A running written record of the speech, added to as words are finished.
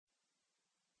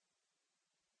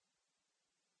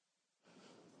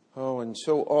Oh, and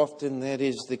so often that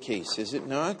is the case, is it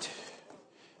not?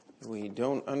 We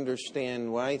don't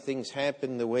understand why things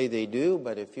happen the way they do,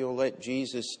 but if you'll let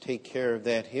Jesus take care of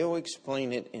that, He'll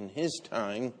explain it in His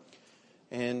time.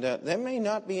 And that may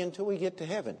not be until we get to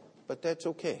heaven, but that's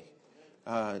okay.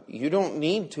 You don't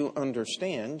need to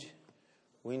understand.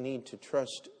 We need to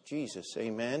trust Jesus.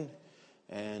 Amen?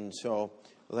 And so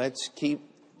let's keep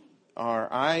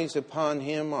our eyes upon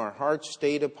Him, our hearts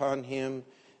stayed upon Him,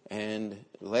 and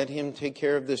let Him take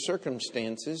care of the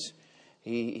circumstances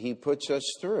He puts us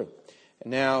through.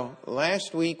 Now,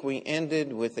 last week we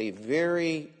ended with a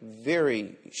very,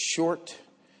 very short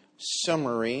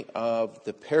summary of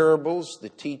the parables, the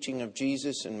teaching of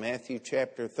Jesus in Matthew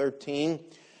chapter 13.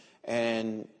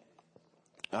 And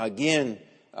again,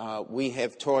 we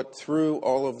have taught through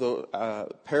all of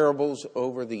the parables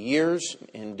over the years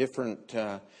in different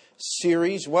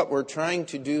series. What we're trying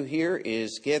to do here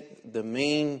is get the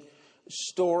main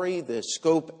story, the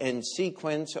scope and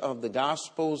sequence of the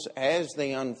Gospels as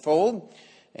they unfold.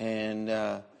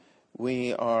 And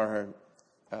we are,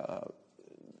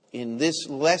 in this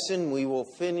lesson, we will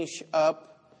finish up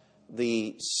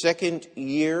the second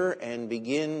year and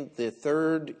begin the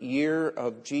third year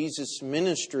of Jesus'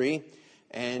 ministry.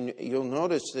 And you'll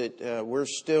notice that we're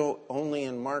still only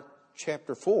in Mark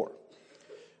chapter 4.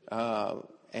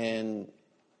 And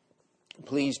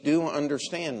please do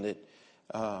understand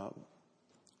that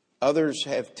others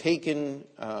have taken,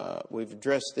 we've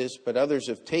addressed this, but others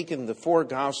have taken the four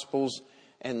Gospels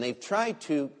and they've tried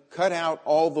to cut out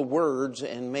all the words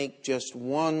and make just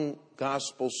one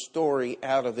Gospel story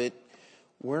out of it.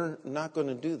 We're not going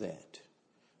to do that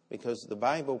because the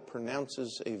Bible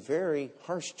pronounces a very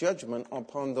harsh judgment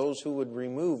upon those who would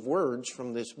remove words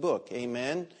from this book.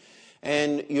 Amen?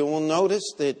 And you will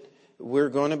notice that we're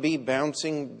going to be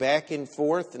bouncing back and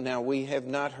forth. Now, we have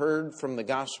not heard from the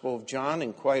Gospel of John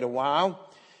in quite a while.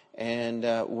 And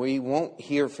we won't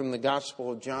hear from the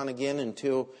Gospel of John again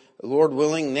until, Lord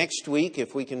willing, next week,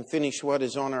 if we can finish what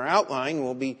is on our outline.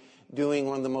 We'll be doing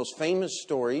one of the most famous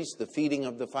stories, the feeding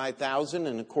of the 5,000.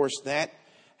 And, of course, that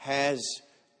has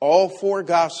all four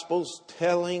Gospels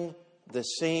telling the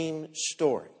same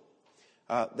story.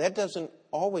 That doesn't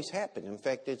always happen. In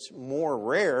fact, it's more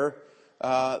rare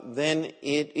than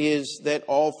it is that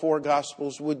all four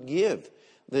Gospels would give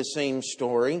the same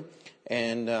story.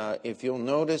 And if you'll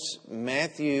notice,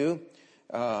 Matthew,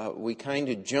 we kind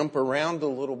of jump around a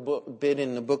little bit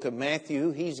in the book of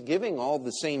Matthew. He's giving all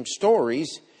the same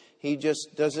stories. He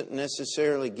just doesn't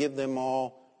necessarily give them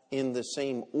all in the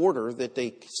same order that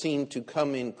they seem to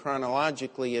come in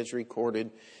chronologically as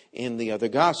recorded in the other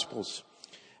Gospels.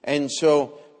 And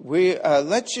so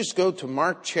let's just go to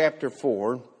Mark chapter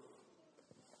 4.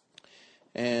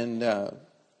 And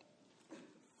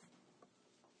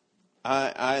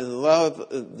I love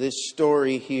this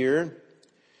story here.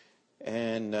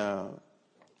 And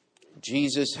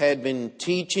Jesus had been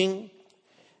teaching,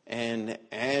 and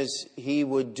as he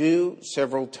would do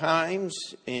several times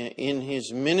in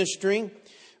his ministry,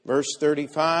 verse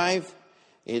 35,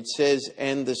 it says,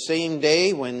 "And the same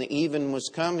day when the even was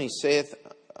come, he saith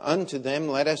unto them,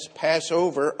 Let us pass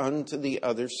over unto the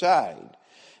other side.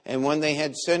 And when they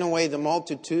had sent away the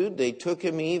multitude, they took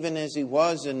him even as he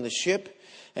was in the ship.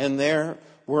 And there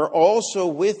were also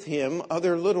with him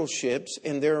other little ships.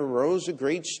 And there arose a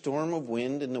great storm of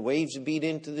wind, and the waves beat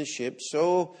into the ship,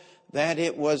 so that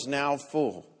it was now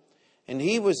full. And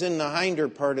he was in the hinder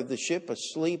part of the ship,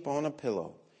 asleep on a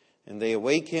pillow. And they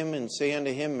awake him and say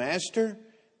unto him, Master,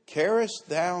 carest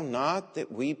thou not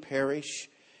that we perish?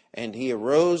 And he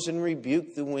arose and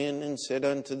rebuked the wind and said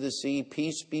unto the sea,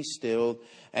 Peace, be still.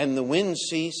 And the wind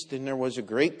ceased, and there was a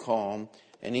great calm.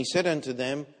 And he said unto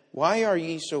them, Why are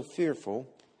ye so fearful?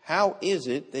 How is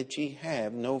it that ye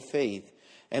have no faith?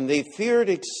 And they feared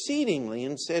exceedingly,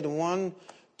 and said one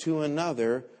to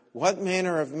another, What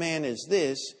manner of man is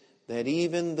this, that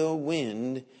even the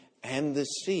wind and the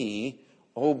sea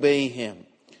obey him?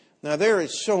 Now there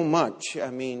is so much. I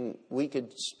mean, we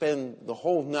could spend the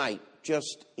whole night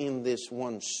just in this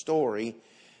one story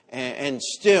and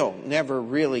still never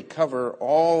really cover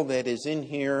all that is in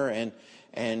here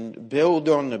and build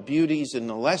on the beauties and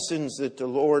the lessons that the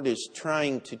Lord is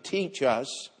trying to teach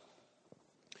us.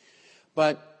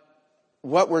 But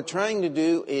what we're trying to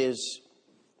do is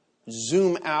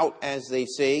zoom out, as they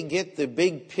say, get the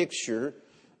big picture.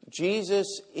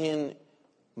 Jesus in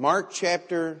Mark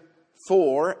chapter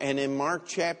 4 and in Mark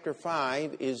chapter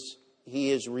 5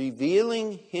 He is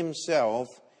revealing himself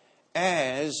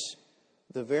as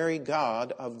the very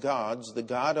God of gods, the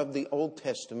God of the Old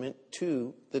Testament,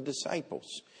 to the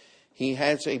disciples. He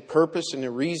has a purpose and a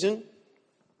reason.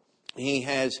 He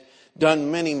has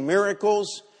done many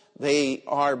miracles. They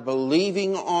are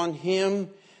believing on him.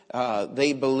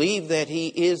 They believe that he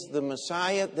is the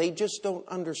Messiah. They just don't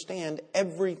understand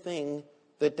everything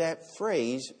that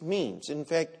phrase means. In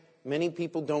fact, many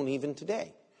people don't even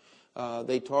today.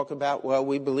 They talk about, well,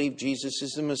 we believe Jesus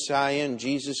is the Messiah, and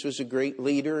Jesus was a great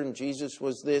leader, and Jesus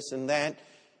was this and that.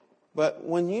 But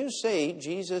when you say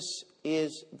Jesus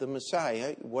is the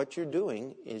Messiah, what you're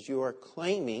doing is you are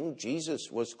claiming, Jesus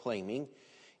was claiming,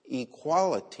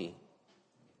 equality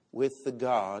with the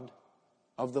God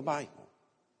of the Bible.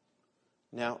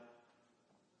 Now,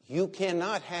 you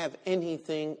cannot have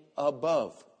anything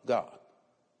above God.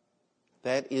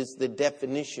 That is the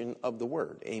definition of the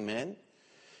word. Amen?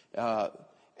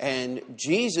 And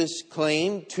Jesus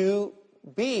claimed to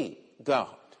be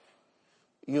God.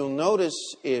 You'll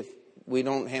notice, if we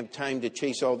don't have time to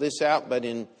chase all this out, but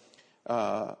in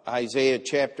Isaiah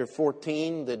chapter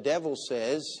 14, the devil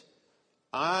says,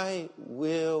 I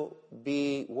will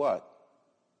be what?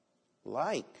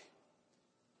 Like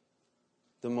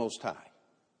the Most High.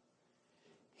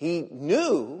 He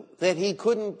knew that he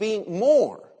couldn't be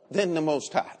more than the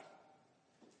Most High.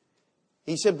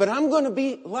 He said, but I'm going to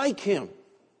be like him.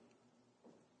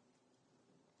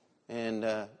 And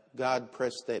God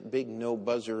pressed that big no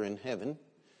buzzer in heaven.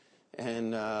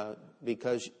 And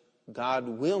because God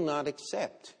will not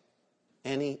accept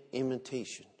any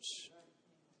imitations.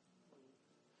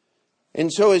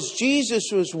 And so as Jesus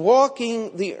was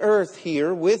walking the earth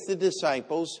here with the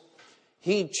disciples,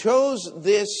 he chose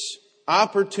this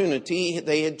opportunity.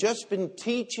 They had just been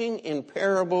teaching in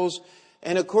parables.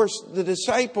 And of course, the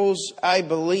disciples, I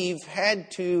believe,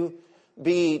 had to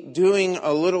be doing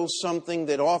a little something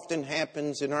that often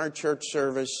happens in our church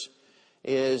service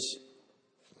is,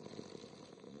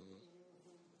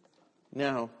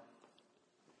 now,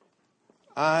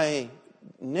 I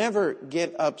never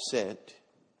get upset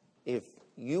if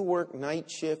you work night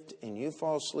shift and you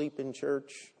fall asleep in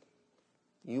church.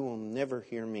 You will never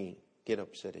hear me get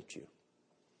upset at you.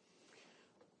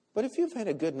 But if you've had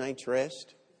a good night's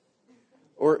rest,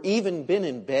 or even been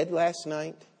in bed last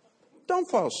night, don't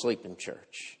fall asleep in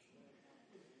church.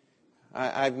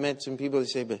 I've met some people that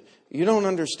say, but you don't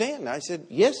understand. I said,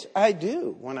 yes, I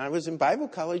do. When I was in Bible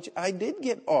college, I did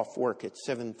get off work at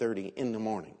 7:30 in the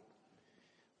morning.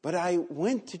 But I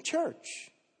went to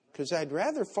church because I'd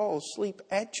rather fall asleep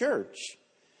at church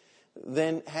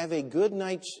than have a good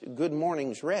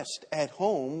morning's rest at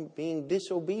home being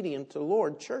disobedient to the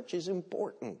Lord. Church is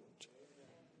important.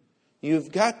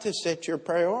 You've got to set your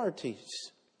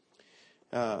priorities.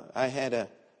 I had a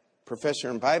professor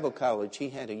in Bible college. He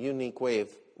had a unique way of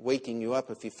waking you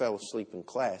up if you fell asleep in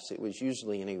class. It was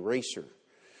usually an eraser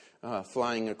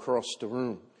flying across the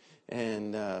room.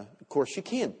 And, of course, you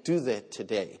can't do that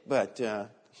today. But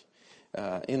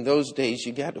in those days,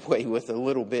 you got away with a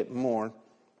little bit more.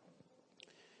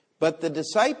 But the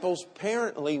disciples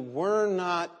apparently were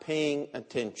not paying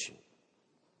attention.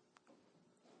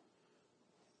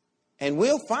 And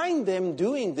we'll find them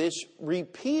doing this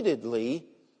repeatedly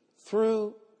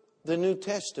through the New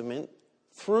Testament,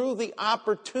 through the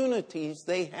opportunities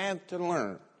they have to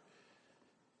learn.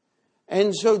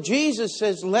 And so Jesus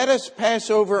says, let us pass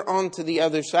over onto the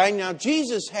other side. Now,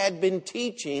 Jesus had been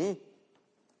teaching,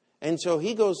 and so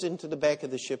he goes into the back of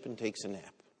the ship and takes a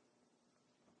nap.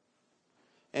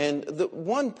 And the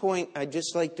one point I'd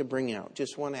just like to bring out,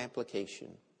 just one application.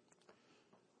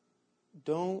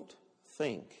 Don't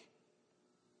think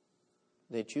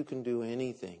that you can do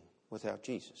anything without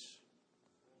Jesus.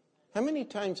 How many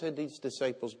times had these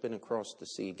disciples been across the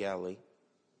Sea of Galilee?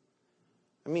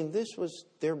 I mean, this was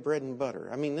their bread and butter.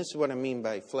 I mean, this is what I mean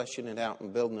by fleshing it out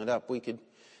and building it up. We could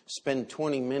spend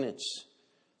 20 minutes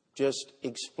just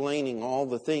explaining all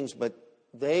the things, but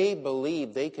they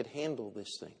believed they could handle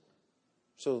this thing.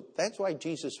 So that's why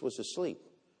Jesus was asleep.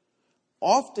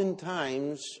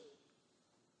 Oftentimes,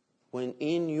 when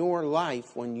in your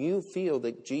life, when you feel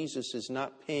that Jesus is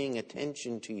not paying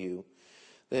attention to you,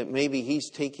 that maybe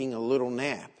he's taking a little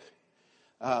nap,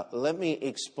 let me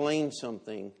explain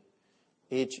something.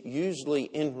 It's usually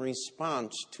in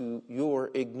response to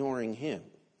your ignoring him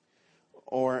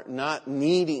or not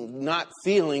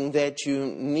feeling that you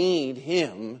need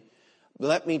him.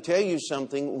 Let me tell you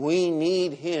something. We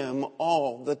need him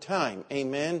all the time.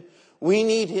 Amen. We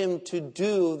need him to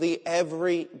do the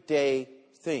everyday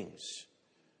things.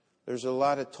 There's a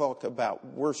lot of talk about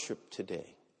worship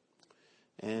today.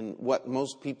 And what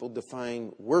most people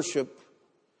define worship,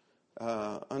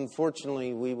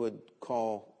 unfortunately, we would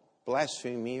call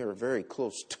blasphemy or very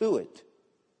close to it.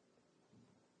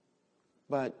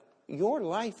 But your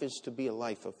life is to be a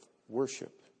life of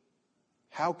worship.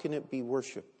 How can it be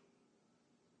worship?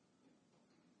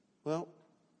 Well,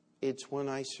 it's when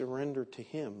I surrender to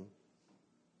Him.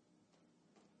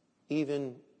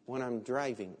 Even when I'm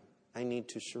driving, I need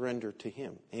to surrender to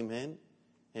Him. Amen?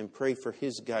 And pray for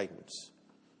His guidance.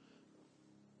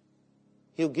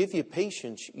 He'll give you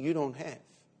patience you don't have.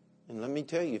 And let me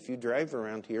tell you, if you drive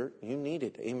around here, you need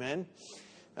it. Amen?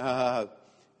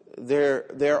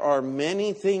 There are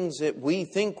many things that we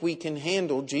think we can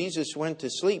handle. Jesus went to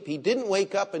sleep. He didn't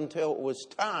wake up until it was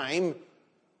time.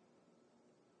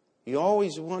 You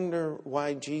always wonder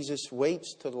why Jesus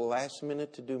waits till the last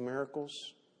minute to do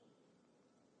miracles.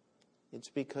 It's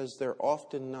because they're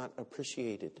often not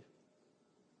appreciated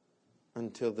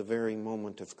until the very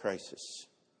moment of crisis.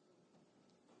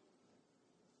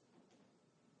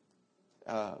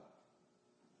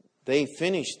 They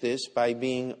finished this by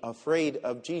being afraid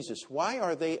of Jesus. Why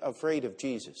are they afraid of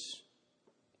Jesus?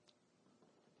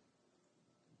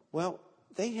 Well,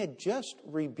 they had just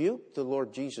rebuked the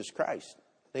Lord Jesus Christ.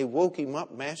 They woke Him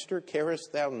up, Master,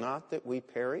 carest thou not that we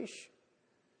perish?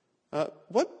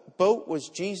 What boat was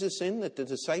Jesus in that the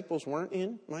disciples weren't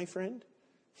in, my friend?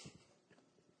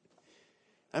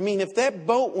 I mean, if that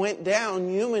boat went down,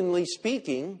 humanly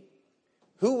speaking,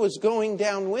 who was going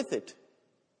down with it?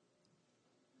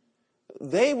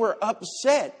 They were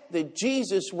upset that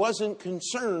Jesus wasn't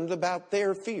concerned about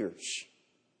their fears.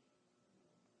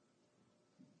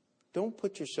 Don't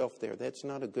put yourself there. That's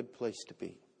not a good place to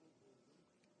be.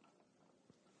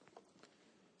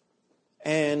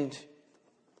 And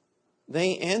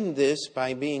they end this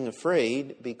by being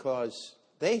afraid because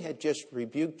they had just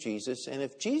rebuked Jesus. And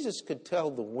if Jesus could tell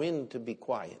the wind to be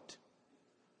quiet,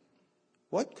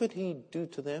 what could He do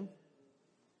to them?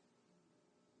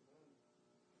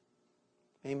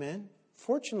 Amen.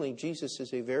 Fortunately, Jesus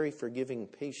is a very forgiving,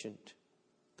 patient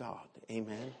God.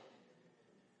 Amen.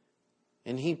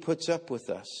 And He puts up with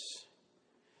us.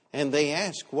 And they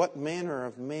ask, what manner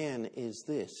of man is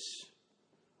this?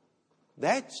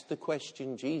 That's the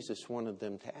question Jesus wanted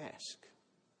them to ask.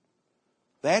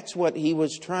 That's what He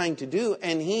was trying to do.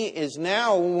 And He is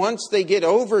now, once they get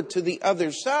over to the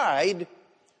other side,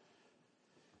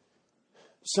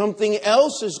 something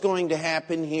else is going to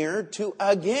happen here to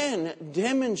again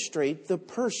demonstrate the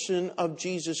person of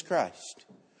Jesus Christ.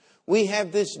 We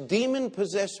have this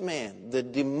demon-possessed man, the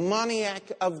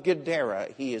demoniac of Gadara,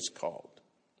 he is called.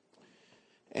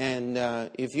 And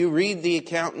if you read the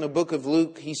account in the book of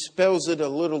Luke, he spells it a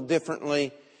little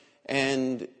differently.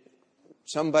 And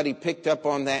somebody picked up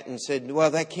on that and said,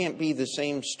 well, that can't be the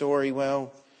same story.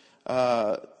 Well,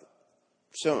 a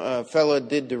fellow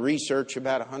did the research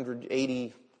about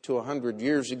 180 to 100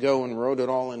 years ago and wrote it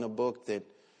all in a book that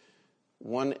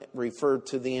one referred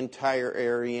to the entire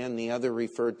area and the other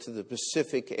referred to the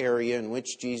Pacific area in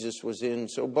which Jesus was in.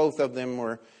 So both of them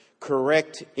were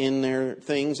correct in their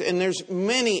things. And there's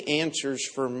many answers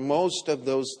for most of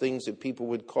those things that people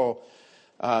would call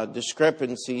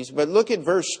discrepancies. But look at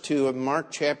verse 2 of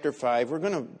Mark chapter 5. We're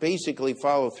going to basically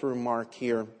follow through Mark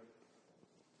here.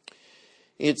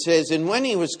 It says, and when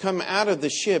he was come out of the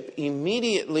ship,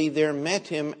 immediately there met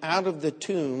him out of the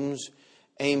tombs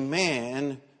a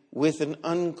man with an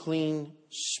unclean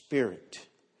spirit.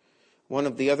 One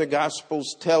of the other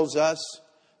Gospels tells us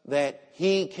that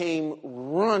he came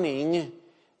running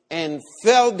and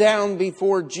fell down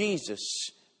before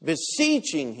Jesus,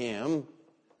 beseeching Him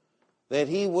that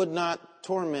He would not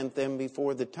torment them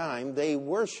before the time. They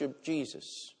worshiped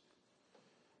Jesus.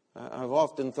 I've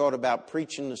often thought about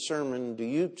preaching the sermon, do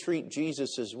you treat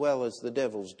Jesus as well as the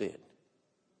devils did?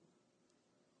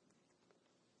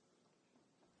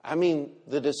 I mean,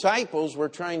 the disciples were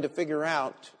trying to figure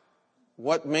out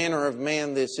what manner of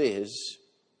man this is.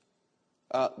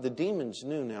 The demons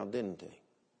knew now, didn't they?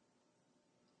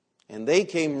 And they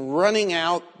came running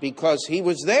out because He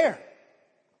was there.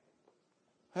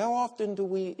 How often do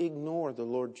we ignore the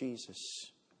Lord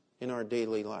Jesus in our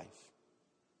daily life?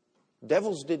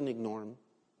 Devils didn't ignore Him.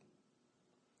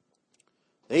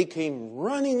 They came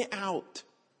running out.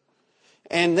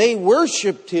 And they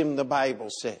worshiped Him, the Bible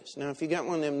says. Now, if you got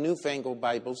one of them newfangled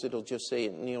Bibles, it'll just say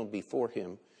it kneeled before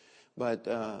Him. But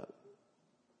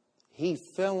he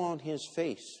fell on his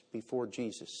face before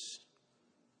Jesus.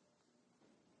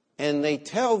 And they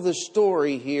tell the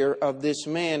story here of this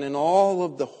man and all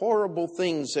of the horrible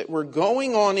things that were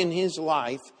going on in his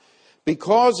life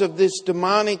because of this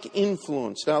demonic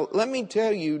influence. Now, let me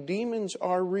tell you, demons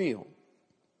are real.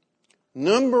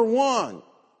 Number one,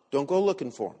 don't go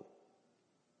looking for them,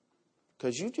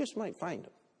 because you just might find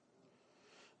them.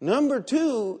 Number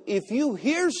two, if you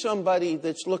hear somebody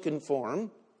that's looking for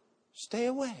them, stay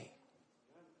away.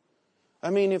 I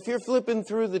mean, if you're flipping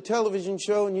through the television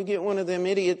show and you get one of them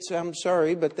idiots, I'm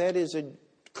sorry, but that is a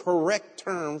correct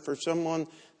term for someone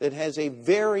that has a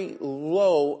very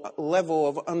low level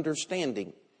of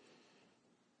understanding.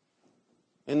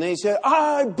 And they say,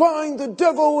 I bind the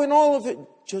devil in all of it.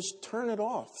 Just turn it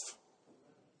off.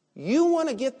 You want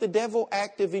to get the devil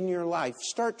active in your life,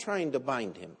 start trying to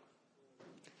bind him.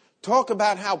 Talk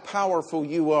about how powerful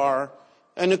you are.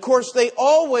 And of course, they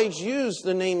always use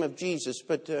the name of Jesus.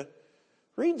 But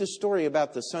read the story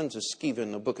about the sons of Sceva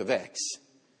in the book of Acts.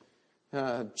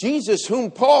 Jesus,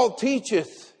 whom Paul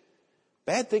teacheth.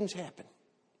 Bad things happen.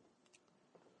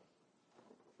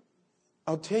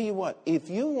 I'll tell you what, if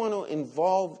you want to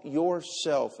involve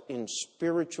yourself in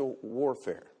spiritual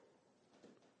warfare,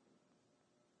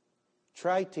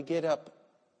 try to get up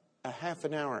a half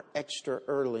an hour extra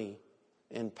early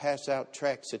and pass out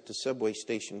tracts at the subway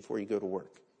station before you go to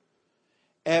work.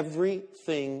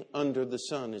 Everything under the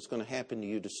sun is going to happen to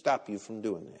you to stop you from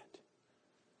doing that.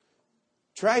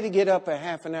 Try to get up a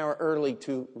half an hour early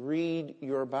to read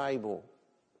your Bible.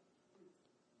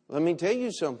 Let me tell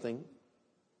you something.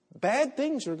 Bad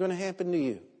things are going to happen to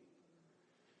you.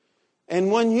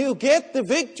 And when you get the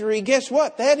victory, guess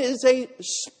what? That is a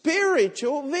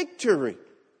spiritual victory.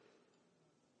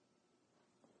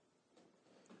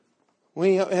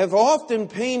 We have often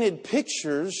painted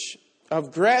pictures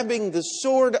of grabbing the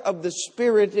sword of the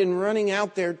Spirit and running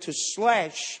out there to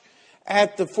slash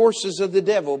at the forces of the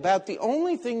devil. About the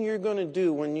only thing you're going to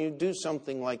do when you do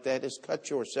something like that is cut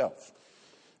yourself.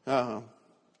 How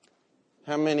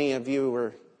many of you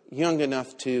are young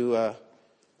enough to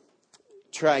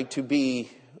try to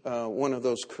be one of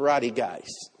those karate guys?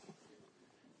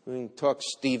 We can talk to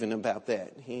Stephen about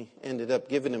that. He ended up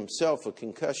giving himself a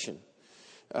concussion.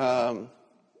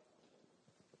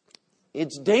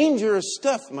 It's dangerous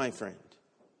stuff, my friend.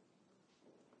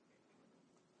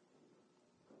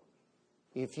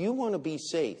 If you want to be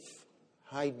safe,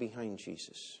 hide behind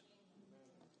Jesus.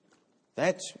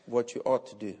 That's what you ought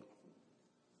to do.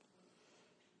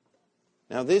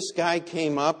 Now, this guy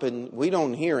came up, and we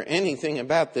don't hear anything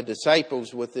about the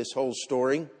disciples with this whole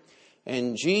story.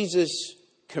 And Jesus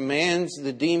commands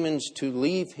the demons to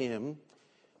leave him.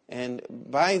 And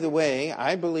by the way,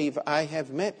 I believe I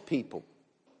have met people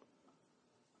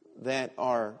that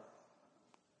are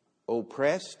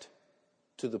oppressed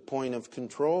to the point of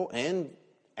control and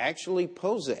actually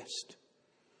possessed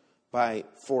by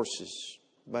forces.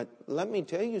 But let me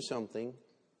tell you something.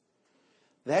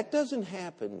 That doesn't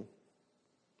happen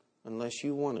unless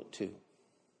you want it to.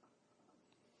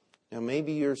 Now,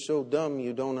 maybe you're so dumb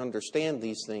you don't understand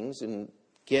these things and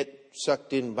get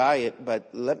sucked in by it. But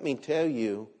let me tell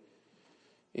you,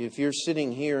 if you're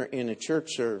sitting here in a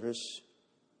church service,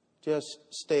 just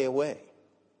stay away.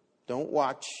 Don't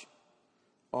watch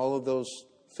all of those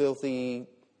filthy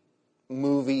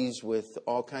movies with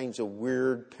all kinds of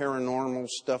weird paranormal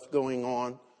stuff going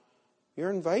on.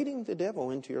 You're inviting the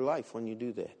devil into your life when you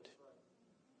do that.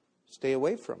 Stay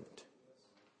away from it.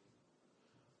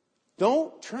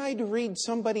 Don't try to read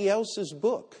somebody else's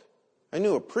book. I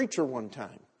knew a preacher one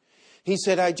time. He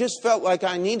said, I just felt like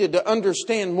I needed to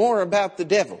understand more about the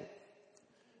devil.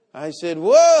 I said,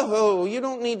 whoa, you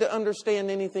don't need to understand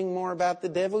anything more about the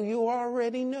devil. You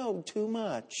already know too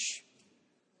much.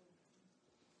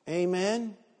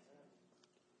 Amen?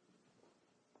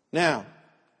 Now,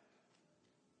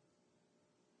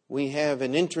 we have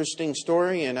an interesting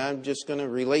story, and I'm just going to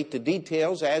relate the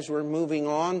details as we're moving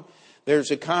on.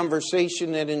 There's a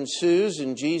conversation that ensues,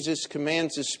 and Jesus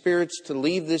commands the spirits to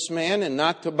leave this man and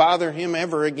not to bother him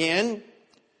ever again.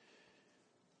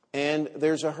 And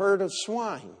there's a herd of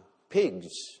swine, pigs.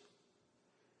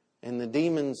 And the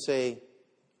demons say,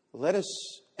 let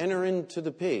us enter into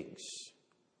the pigs.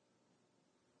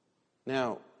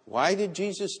 Now, why did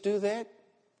Jesus do that?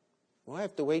 We'll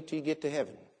have to wait till you get to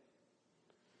heaven.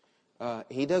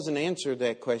 He doesn't answer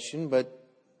that question, but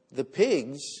the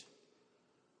pigs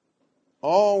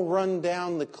all run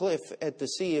down the cliff at the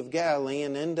Sea of Galilee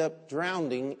and end up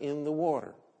drowning in the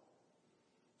water.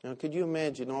 Now, could you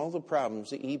imagine all the problems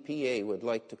the EPA would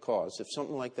like to cause if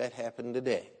something like that happened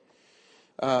today?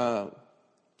 But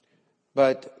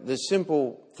the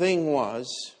simple thing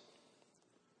was,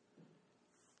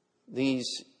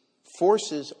 these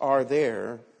forces are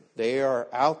there. They are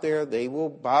out there. They will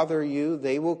bother you.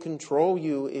 They will control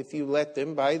you if you let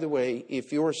them. By the way,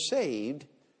 if you're saved,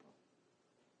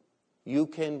 you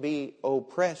can be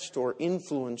oppressed or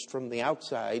influenced from the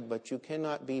outside, but you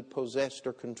cannot be possessed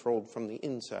or controlled from the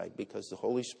inside, because the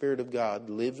Holy Spirit of God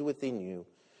lives within you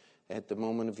at the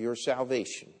moment of your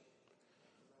salvation.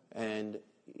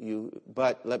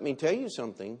 But let me tell you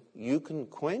something. You can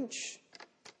quench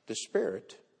the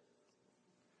Spirit.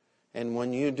 And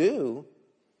when you do,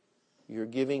 you're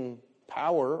giving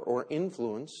power or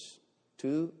influence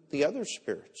to the other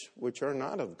spirits, which are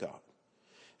not of God.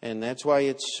 And that's why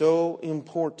it's so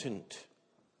important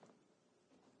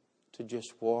to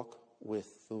just walk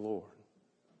with the Lord.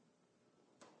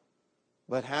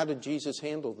 But how did Jesus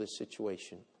handle this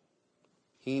situation?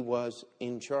 He was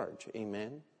in charge,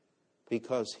 amen?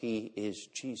 Because he is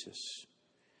Jesus.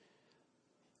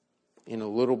 In a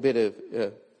little bit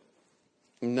of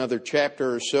another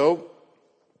chapter or so,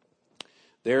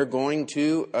 they're going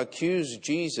to accuse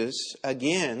Jesus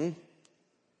again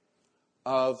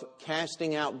of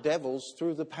casting out devils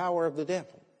through the power of the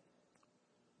devil.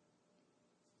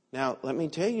 Now, let me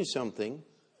tell you something.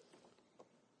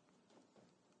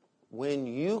 When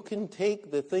you can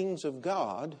take the things of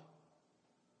God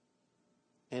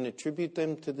and attribute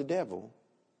them to the devil,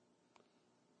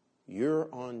 you're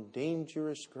on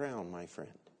dangerous ground, my friend.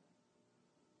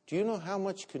 Do you know how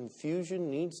much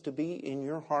confusion needs to be in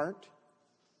your heart?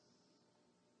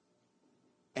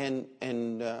 And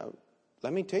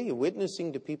let me tell you,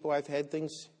 witnessing to people, I've had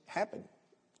things happen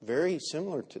very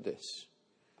similar to this.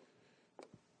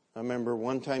 I remember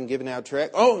one time giving out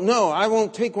tracts. Oh, no, I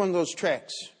won't take one of those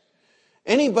tracts.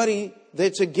 Anybody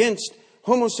that's against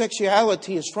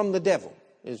homosexuality is from the devil,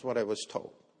 is what I was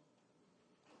told.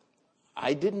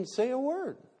 I didn't say a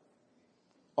word.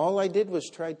 All I did was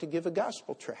try to give a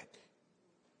gospel tract.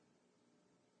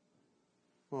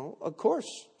 Well, of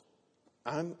course,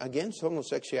 I'm against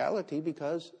homosexuality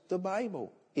because the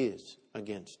Bible is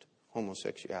against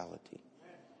homosexuality.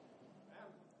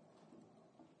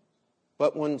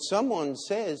 But when someone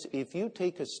says, if you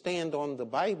take a stand on the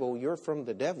Bible, you're from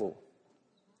the devil,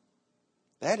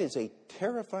 that is a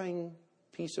terrifying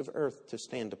piece of earth to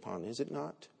stand upon, is it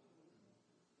not?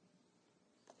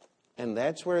 And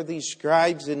that's where these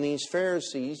scribes and these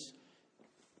Pharisees,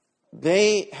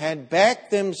 they had backed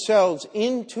themselves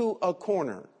into a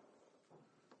corner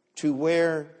to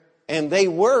where, and they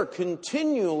were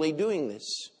continually doing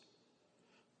this,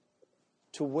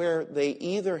 to where they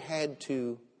either had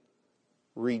to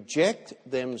reject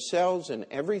themselves and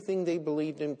everything they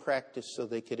believed in practice so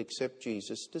they could accept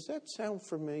Jesus. Does that sound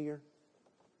familiar?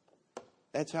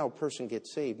 That's how a person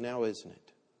gets saved now, isn't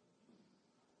it?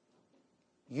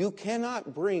 You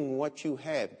cannot bring what you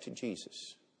have to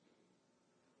Jesus.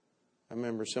 I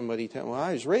remember somebody telling me, well,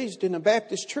 I was raised in a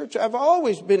Baptist church. I've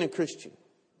always been a Christian.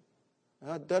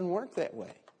 Well, it doesn't work that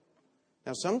way.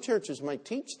 Now, some churches might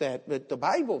teach that, but the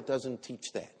Bible doesn't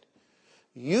teach that.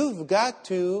 You've got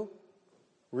to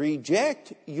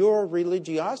reject your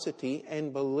religiosity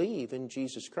and believe in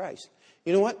Jesus Christ.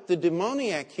 You know what? The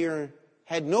demoniac here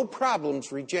had no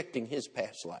problems rejecting his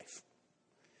past life.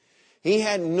 He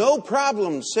had no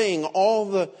problem saying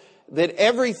that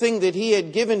everything that he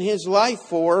had given his life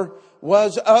for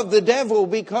was of the devil,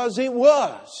 because it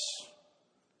was.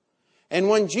 And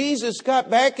when Jesus got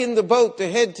back in the boat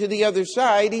to head to the other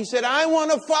side, he said, I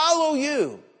want to follow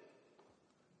you.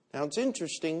 Now it's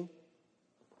interesting.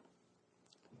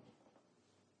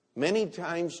 Many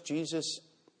times Jesus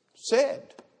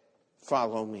said,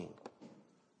 follow me.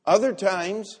 Other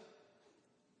times,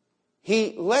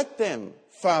 he let them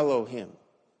follow him.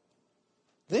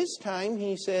 This time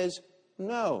he says,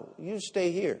 no, you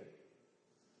stay here.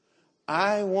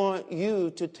 I want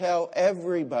you to tell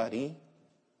everybody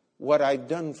what I've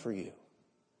done for you.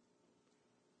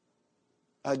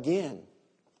 Again,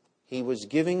 he was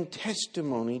giving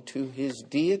testimony to his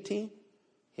deity,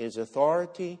 his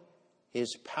authority,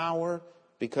 his power,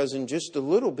 because in just a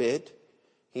little bit,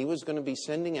 he was going to be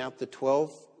sending out the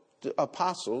 12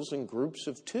 apostles in groups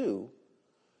of 2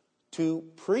 to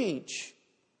preach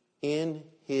in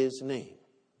his name.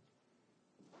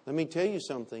 Let me tell you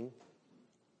something.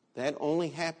 That only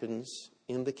happens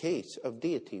in the case of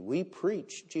deity. We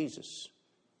preach Jesus,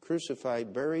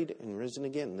 crucified, buried, and risen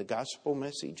again. The gospel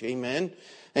message. Amen.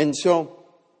 And so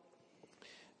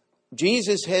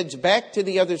Jesus heads back to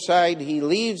the other side. He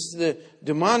leaves the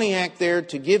demoniac there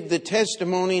to give the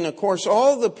testimony. And of course,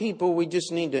 all the people, we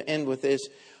just need to end with this.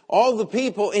 All the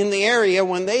people in the area,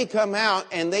 when they come out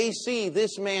and they see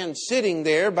this man sitting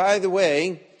there, by the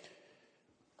way,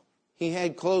 he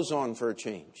had clothes on for a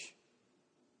change.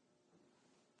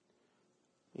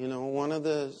 You know, one of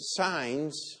the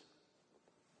signs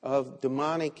of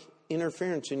demonic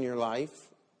interference in your life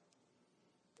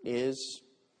is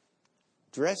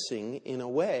dressing in a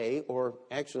way, or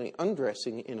actually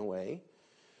undressing in a way,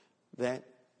 that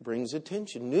brings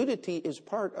attention. Nudity is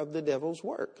part of the devil's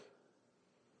work.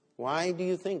 Why do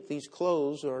you think these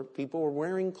clothes, or people are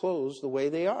wearing clothes the way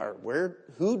they are?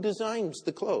 Who designs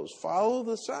the clothes? Follow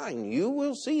the sign. You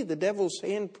will see the devil's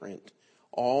handprint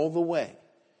all the way.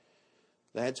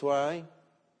 That's why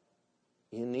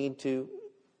You need to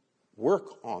work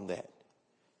on that.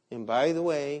 And by the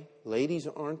way, ladies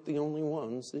aren't the only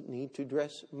ones that need to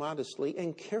dress modestly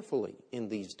and carefully in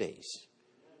these days.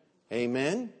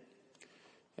 Amen?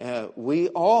 We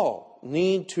all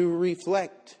need to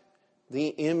reflect the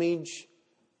image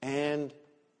and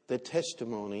the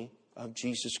testimony of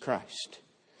Jesus Christ.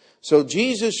 So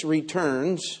Jesus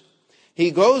returns.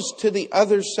 He goes to the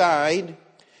other side.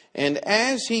 And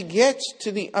as he gets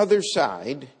to the other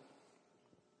side,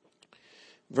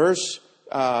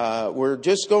 we're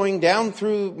just going down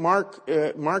through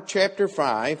Mark chapter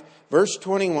 5, verse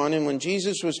 21. And when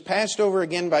Jesus was passed over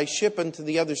again by ship unto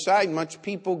the other side, much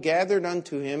people gathered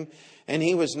unto him, and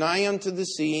he was nigh unto the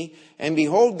sea. And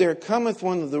behold, there cometh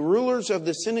one of the rulers of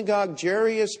the synagogue,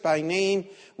 Jairus by name.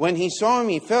 When he saw him,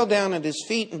 he fell down at his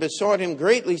feet and besought him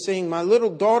greatly, saying, My little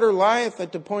daughter lieth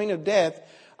at the point of death.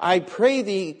 I pray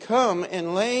thee, come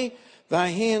and lay thy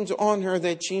hands on her,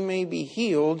 that she may be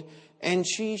healed, and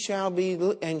she shall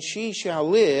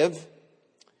live.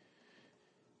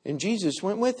 And Jesus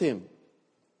went with him.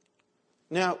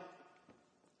 Now,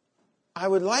 I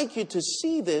would like you to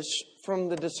see this from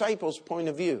the disciples' point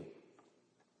of view.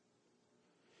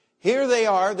 Here they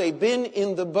are. They've been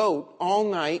in the boat all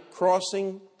night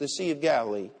crossing the Sea of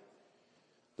Galilee.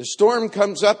 The storm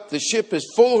comes up. The ship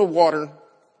is full of water.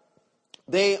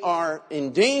 They are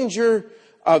in danger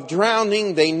of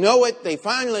drowning. They know it. They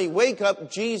finally wake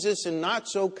up Jesus in not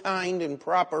so kind and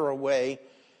proper a way.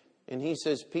 And he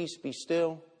says, Peace, be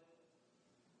still.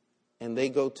 And they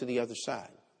go to the other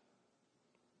side.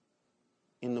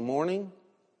 In the morning,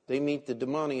 they meet the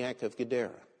demoniac of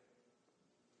Gadara.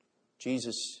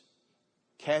 Jesus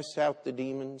casts out the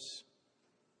demons.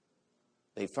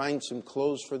 They find some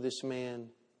clothes for this man,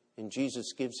 and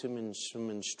Jesus gives him some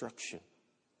instruction.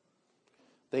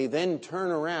 They then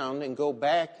turn around and go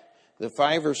back the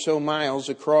 5 or so miles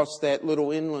across that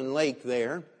little inland lake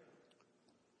there.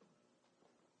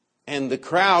 And the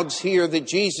crowds hear that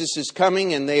Jesus is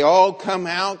coming, and they all come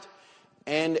out.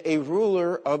 And a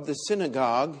ruler of the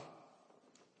synagogue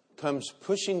comes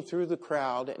pushing through the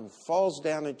crowd and falls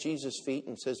down at Jesus' feet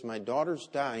and says, My daughter's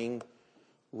dying.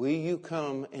 Will you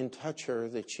come and touch her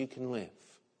that she can live?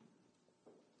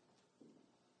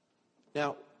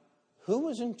 Now, who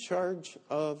was in charge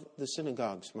of the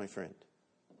synagogues, my friend?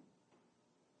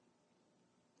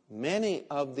 Many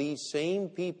of these same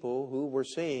people who were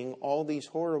saying all these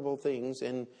horrible things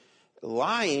and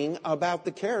lying about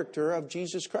the character of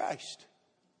Jesus Christ.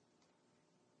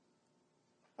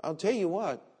 I'll tell you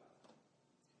what.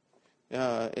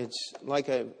 It's like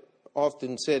I've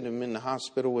often said, I'm in the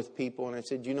hospital with people, and I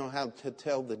said, you know how to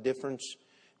tell the difference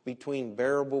between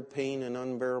bearable pain and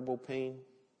unbearable pain?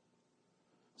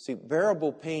 See,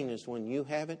 bearable pain is when you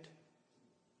have it.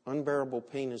 Unbearable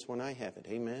pain is when I have it.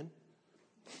 Amen?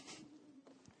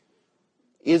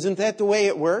 Isn't that the way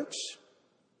it works?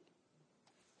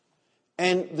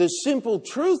 And the simple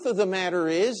truth of the matter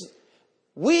is,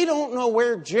 we don't know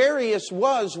where Jairus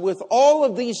was with all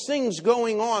of these things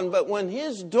going on, but when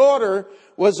his daughter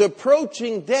was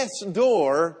approaching death's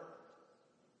door,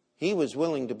 he was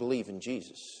willing to believe in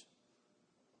Jesus.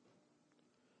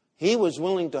 He was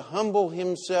willing to humble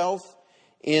himself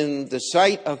in the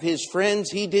sight of his friends.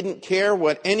 He didn't care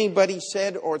what anybody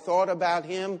said or thought about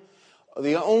him.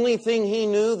 The only thing he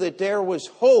knew, that there was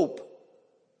hope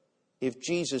if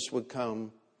Jesus would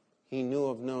come. He knew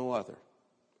of no other.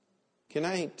 Can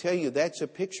I tell you, that's a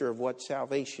picture of what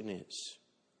salvation is.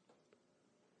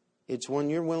 It's when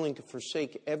you're willing to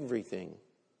forsake everything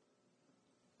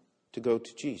to go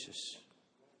to Jesus.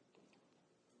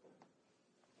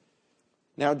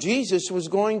 Now, Jesus was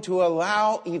going to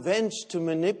allow events to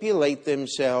manipulate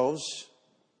themselves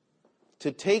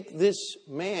to take this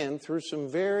man through some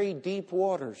very deep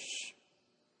waters.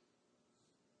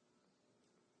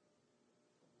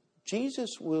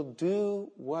 Jesus will do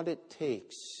what it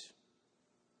takes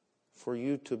for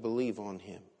you to believe on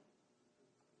him,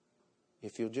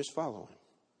 if you'll just follow him.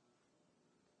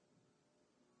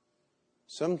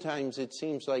 Sometimes it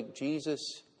seems like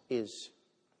Jesus is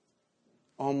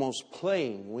almost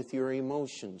playing with your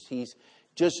emotions. He's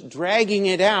just dragging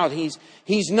it out.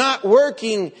 He's not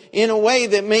working in a way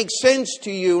that makes sense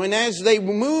to you. And as they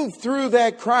moved through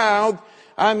that crowd,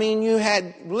 I mean, you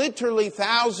had literally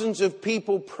thousands of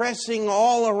people pressing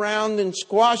all around and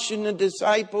squashing the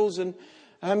disciples. And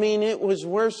I mean, it was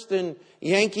worse than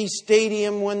Yankee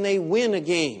Stadium when they win a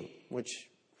game, which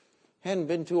hadn't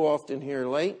been too often here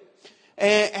late.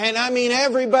 And I mean,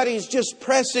 everybody's just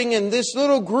pressing, and this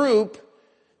little group,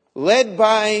 led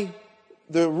by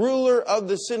the ruler of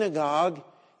the synagogue,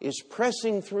 is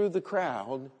pressing through the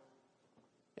crowd.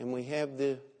 And we have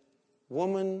the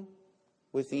woman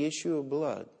with the issue of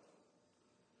blood,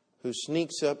 who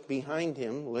sneaks up behind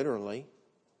him, literally.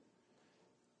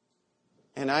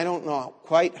 And I don't know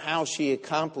quite how she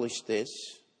accomplished this.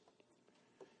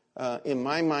 In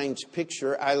my mind's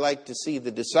picture, I like to see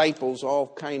the disciples all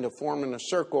kind of forming a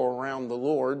circle around the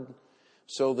Lord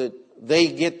so that they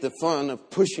get the fun of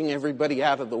pushing everybody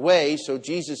out of the way so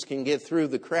Jesus can get through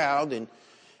the crowd.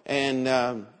 And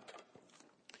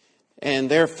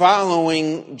they're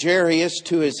following Jairus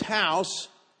to his house.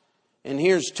 And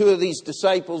here's two of these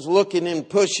disciples looking and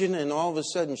pushing, and all of a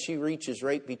sudden she reaches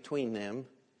right between them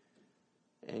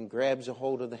and grabs a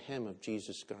hold of the hem of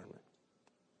Jesus' garment.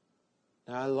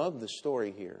 Now, I love the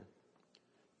story here.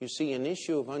 You see, an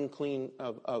issue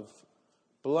of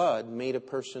blood made a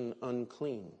person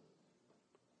unclean.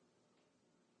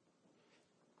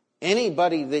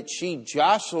 Anybody that she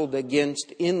jostled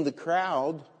against in the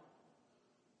crowd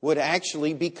would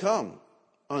actually become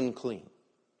unclean.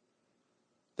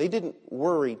 They didn't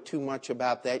worry too much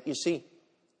about that. You see,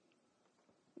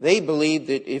 they believed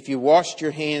that if you washed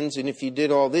your hands and if you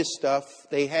did all this stuff,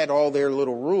 they had all their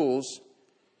little rules.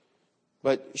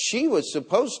 But she was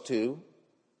supposed to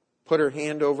put her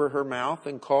hand over her mouth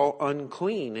and call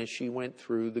unclean as she went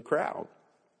through the crowd.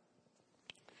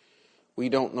 We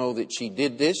don't know that she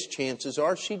did this. Chances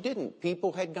are she didn't.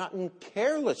 People had gotten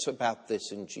careless about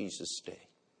this in Jesus' day.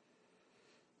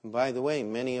 And by the way,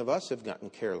 many of us have gotten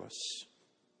careless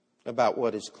about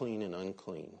what is clean and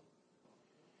unclean.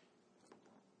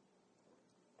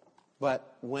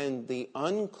 But when the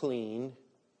unclean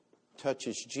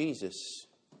touches Jesus,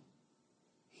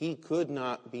 he could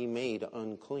not be made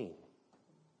unclean.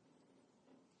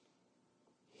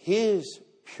 His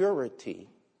purity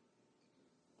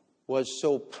was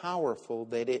so powerful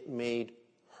that it made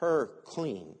her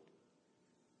clean,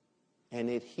 and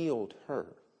it healed her.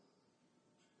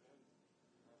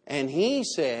 And he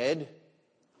said,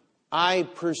 I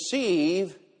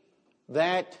perceive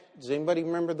that, does anybody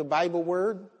remember the Bible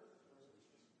word?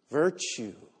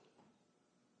 Virtue.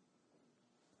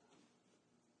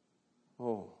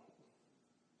 Oh,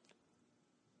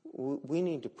 we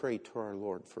need to pray to our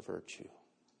Lord for virtue.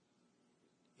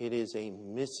 It is a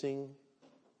missing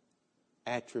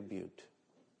attribute.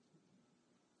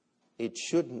 It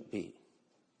shouldn't be.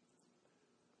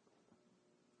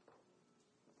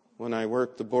 When I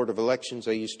worked the Board of Elections,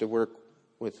 I used to work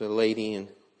with a lady, and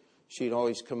she'd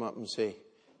always come up and say,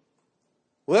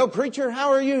 well, preacher, how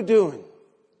are you doing?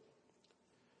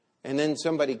 And then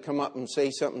somebody'd come up and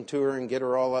say something to her and get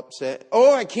her all upset.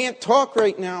 Oh, I can't talk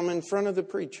right now. I'm in front of the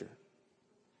preacher.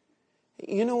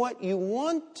 You know what? You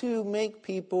want to make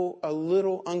people a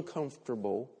little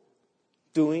uncomfortable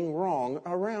doing wrong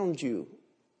around you.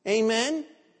 Amen?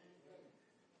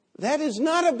 That is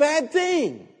not a bad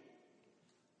thing.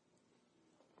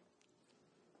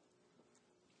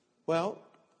 Well,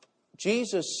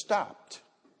 Jesus stopped.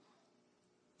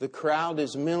 The crowd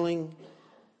is milling.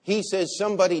 He says,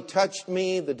 somebody touched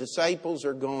me. The disciples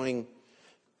are going,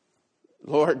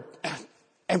 Lord,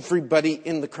 everybody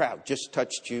in the crowd just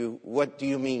touched you. What do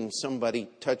you mean somebody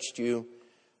touched you?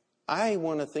 I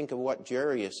want to think of what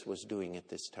Jairus was doing at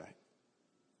this time.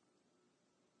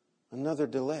 Another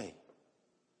delay.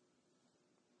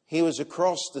 He was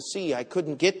across the sea. I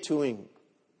couldn't get to him.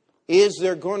 Is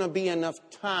there going to be enough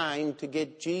time to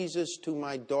get Jesus to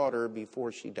my daughter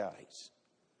before she dies?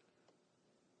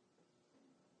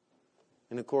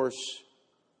 And of course,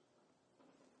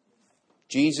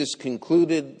 Jesus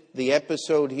concluded the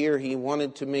episode here. He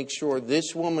wanted to make sure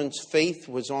this woman's faith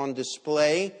was on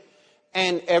display.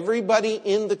 And everybody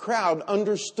in the crowd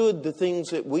understood the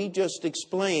things that we just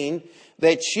explained,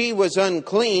 that she was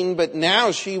unclean, but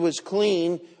now she was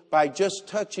clean by just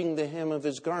touching the hem of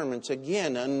his garments.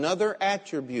 Again, another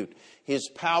attribute. His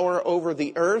power over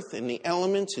the earth and the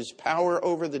elements, his power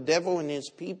over the devil and his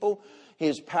people,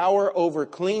 his power over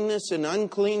cleanness and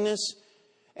uncleanness.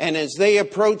 And as they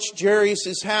approached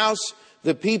Jairus' house,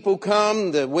 the people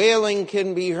come, the wailing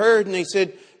can be heard, and they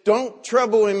said, don't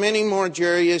trouble him anymore,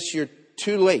 Jairus, you're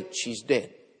too late, she's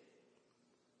dead.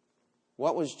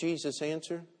 What was Jesus'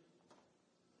 answer?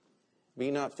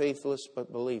 Be not faithless,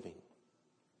 but believing.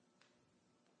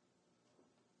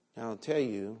 Now I'll tell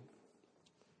you,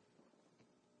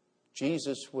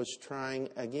 Jesus was trying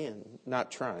again.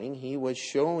 Not trying, he was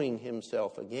showing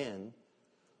himself again.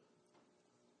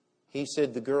 He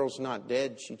said, the girl's not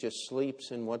dead, she just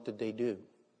sleeps. And what did they do?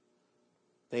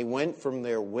 They went from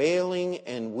their wailing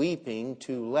and weeping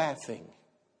to laughing.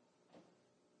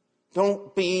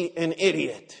 Don't be an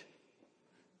idiot.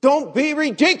 Don't be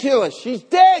ridiculous. She's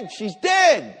dead. She's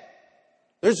dead.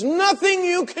 There's nothing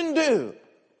you can do.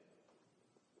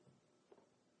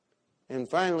 And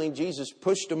finally, Jesus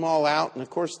pushed them all out. And of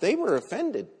course, they were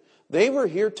offended. They were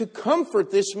here to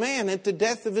comfort this man at the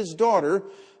death of his daughter.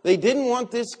 They didn't want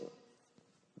this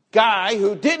guy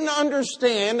who didn't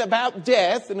understand about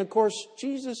death. And of course,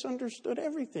 Jesus understood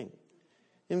everything.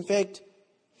 In fact,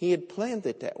 he had planned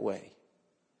it that way.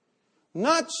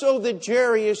 Not so that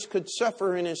Jairus could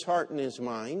suffer in his heart and his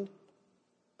mind,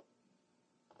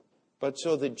 but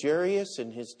so that Jairus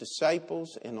and his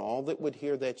disciples and all that would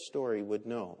hear that story would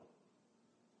know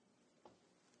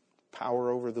power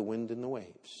over the wind and the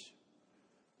waves,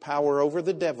 power over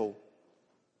the devil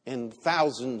and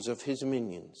thousands of his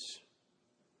minions,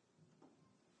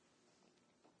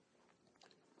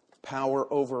 power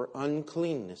over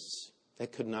uncleanness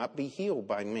that could not be healed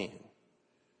by man,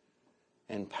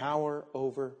 and power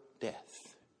over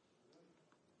death.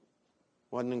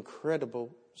 What an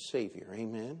incredible Savior,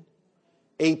 amen?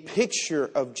 A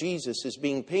picture of Jesus is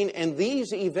being painted, and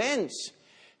these events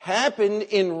happened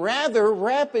in rather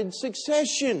rapid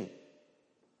succession.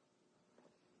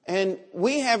 And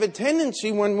we have a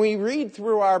tendency when we read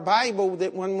through our Bible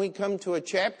that when we come to a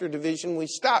chapter division, we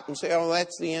stop and say, oh,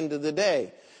 that's the end of the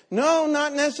day. No,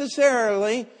 not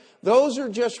necessarily. Those are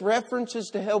just references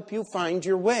to help you find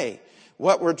your way.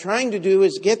 What we're trying to do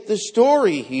is get the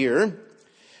story here.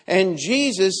 And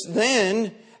Jesus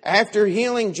then, after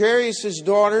healing Jairus'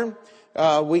 daughter,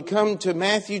 we come to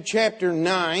Matthew chapter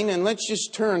 9, and let's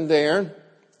just turn there.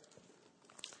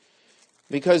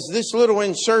 Because this little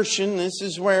insertion, this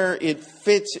is where it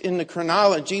fits in the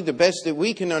chronology the best that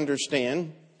we can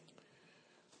understand.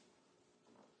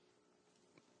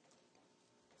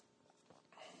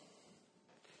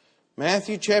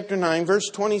 Matthew chapter 9, verse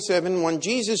 27, when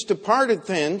Jesus departed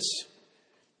thence,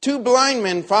 2 blind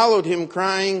men followed him,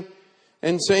 crying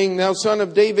and saying, Thou Son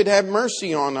of David, have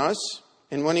mercy on us.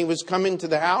 And when he was come into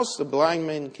the house, the blind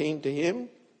men came to him.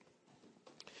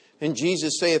 And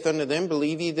Jesus saith unto them,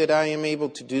 Believe ye that I am able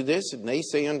to do this? And they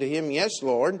say unto him, Yes,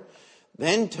 Lord.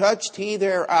 Then touched he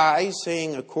their eyes,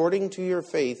 saying, According to your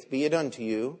faith be it unto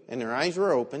you. And their eyes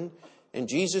were opened. And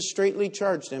Jesus straitly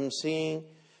charged them, saying,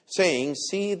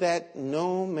 See that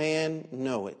no man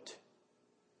know it.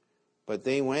 But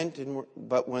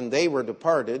when they were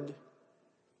departed,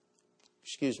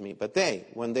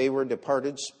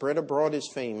 spread abroad his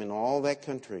fame in all that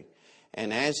country.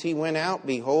 And as he went out,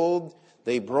 behold,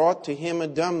 they brought to him a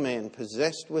dumb man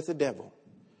possessed with a devil.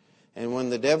 And when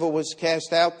the devil was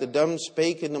cast out, the dumb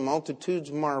spake, and the multitudes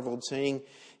marveled, saying,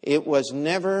 It was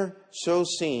never so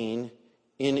seen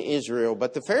in Israel.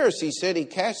 But the Pharisees said, He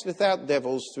casteth out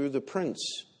devils through the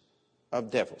prince of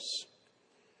devils.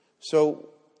 So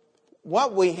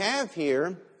what we have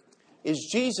here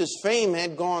is Jesus' fame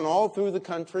had gone all through the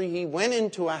country. He went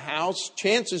into a house.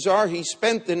 Chances are he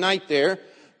spent the night there.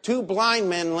 2 blind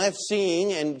men left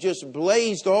seeing and just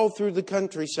blazed all through the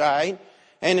countryside.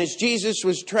 And as Jesus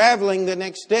was traveling the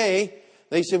next day,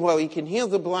 they said, well, he can heal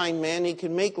the blind man. He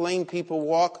can make lame people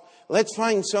walk. Let's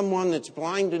find someone that's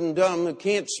blind and dumb who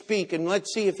can't speak, and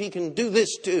let's see if he can do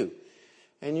this too.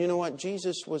 And you know what?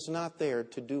 Jesus was not there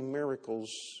to do miracles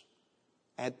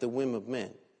at the whim of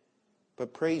men.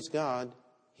 But praise God,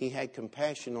 he had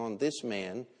compassion on this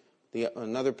man.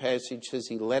 Another passage says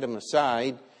he led him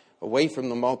aside, away from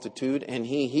the multitude, and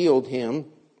he healed him.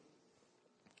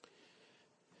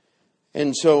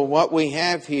 And so what we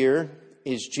have here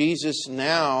is Jesus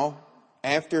now,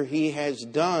 after he has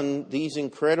done these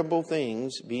incredible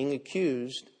things, being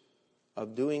accused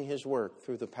of doing his work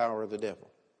through the power of the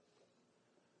devil.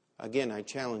 Again, I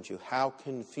challenge you, how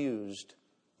confused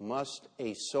must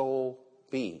a soul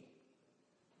be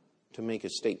to make a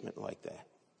statement like that?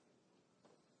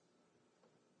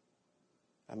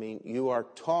 I mean, you are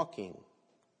talking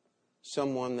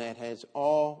someone that has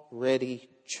already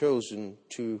chosen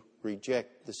to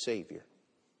reject the Savior.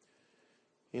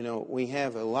 You know, we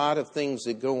have a lot of things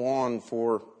that go on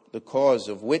for the cause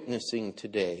of witnessing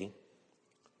today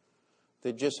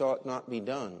that just ought not be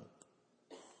done.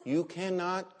 You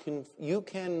cannot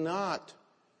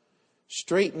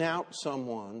straighten out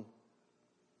someone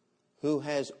who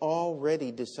has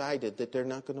already decided that they're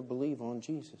not going to believe on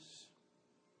Jesus.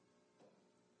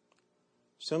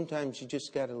 Sometimes you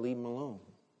just got to leave them alone.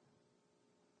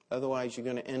 Otherwise, you're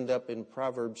going to end up in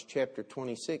Proverbs chapter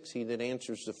 26. He that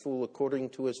answers the fool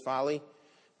according to his folly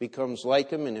becomes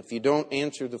like him. And if you don't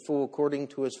answer the fool according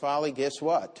to his folly, guess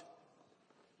what?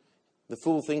 The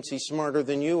fool thinks he's smarter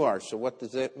than you are. So what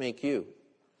does that make you?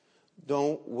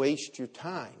 Don't waste your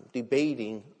time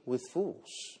debating with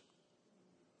fools.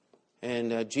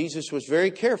 And Jesus was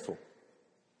very careful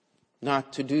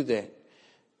not to do that.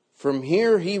 From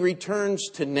here, he returns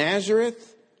to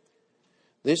Nazareth.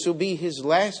 This will be his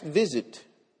last visit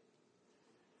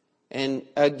And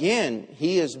again,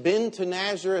 he has been to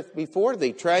Nazareth before.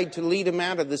 They tried to lead him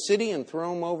out of the city and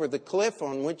throw him over the cliff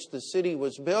on which the city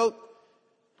was built.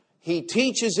 He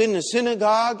teaches in the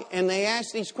synagogue, and they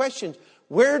ask these questions.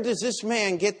 Where does this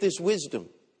man get this wisdom?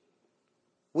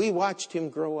 We watched him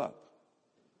grow up.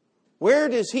 Where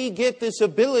does he get this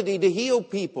ability to heal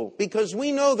people? Because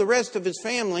we know the rest of his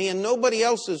family, and nobody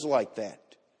else is like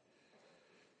that.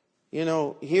 You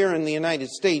know, here in the United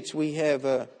States, we have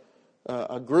a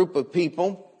group of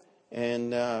people,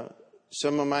 and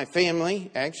some of my family,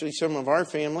 actually some of our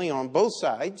family on both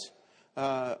sides,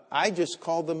 I just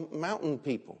call them mountain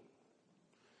people.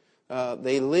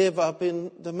 They live up in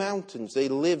the mountains. They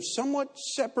live somewhat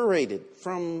separated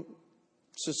from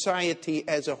society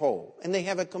as a whole. And they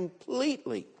have a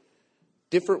completely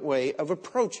different way of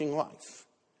approaching life.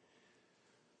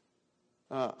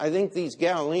 I think these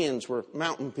Galileans were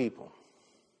mountain people.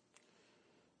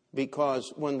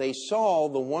 Because when they saw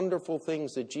the wonderful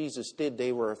things that Jesus did,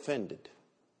 they were offended.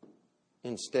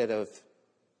 Instead of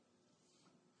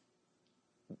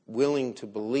willing to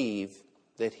believe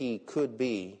that he could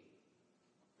be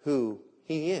who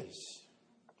he is.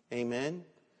 Amen?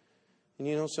 And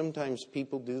you know, sometimes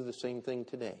people do the same thing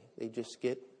today. They just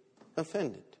get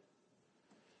offended.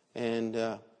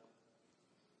 And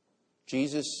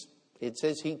Jesus, it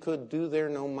says he could do there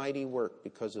no mighty work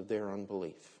because of their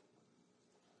unbelief.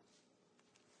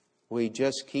 We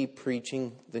just keep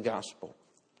preaching the gospel.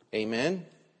 Amen?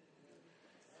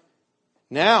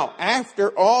 Now, after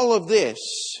all of this,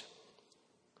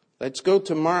 let's go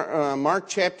to Mark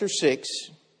chapter 6.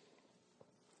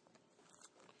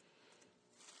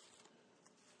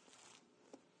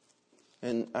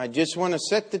 And I just want to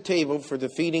set the table for the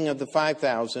feeding of the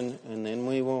 5,000, and then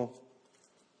we will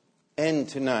end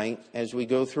tonight as we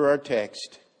go through our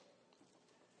text.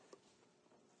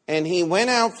 And he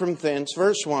went out from thence,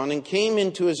 verse 1, and came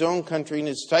into his own country, and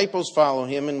his disciples followed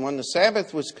him. And when the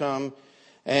Sabbath was come,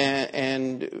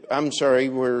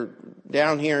 we're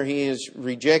down here, he is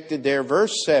rejected there,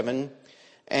 verse 7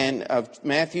 and of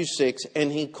Matthew 6.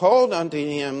 And he called unto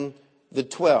him the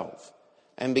 12,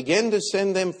 and began to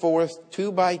send them forth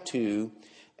 2 by 2,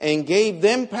 and gave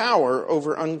them power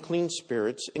over unclean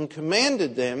spirits, and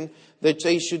commanded them that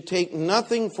they should take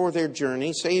nothing for their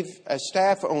journey, save a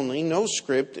staff only, no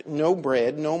scrip, no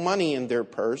bread, no money in their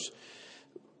purse,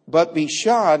 but be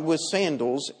shod with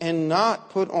sandals, and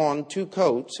not put on 2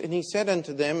 coats. And he said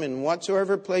unto them, in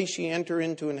whatsoever place ye enter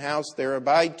into an house, there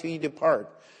abide till ye depart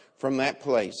from that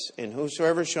place. And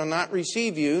whosoever shall not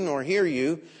receive you, nor hear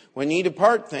you, when ye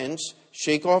depart thence,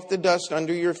 shake off the dust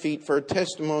under your feet for a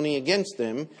testimony against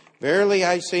them. Verily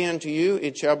I say unto you,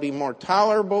 it shall be more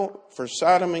tolerable for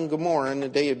Sodom and Gomorrah in the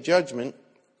day of judgment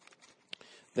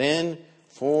than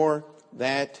for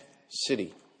that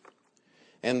city.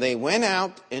 And they went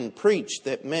out and preached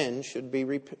that men should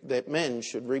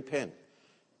repent.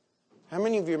 How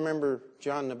many of you remember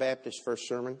John the Baptist's first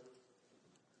sermon?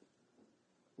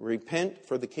 Repent,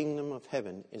 for the kingdom of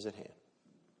heaven is at hand.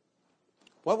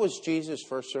 What was Jesus'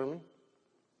 first sermon?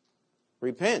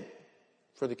 Repent,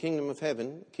 for the kingdom of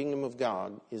heaven, kingdom of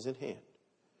God, is at hand.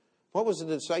 What was the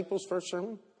disciples' first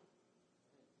sermon?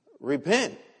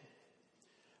 Repent.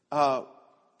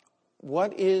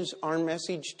 What is our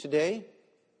message today?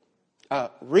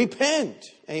 Repent.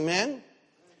 Amen?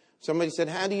 Somebody said,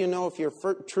 how do you know if you're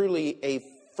truly a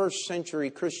first century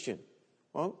Christian?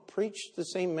 Well, preach the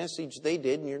same message they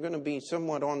did, and you're going to be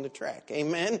somewhat on the track.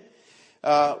 Amen?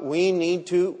 We need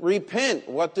to repent.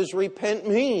 What does repent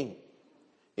mean?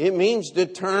 It means to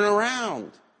turn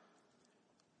around.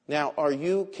 Now, are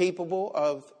you capable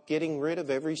of getting rid of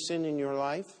every sin in your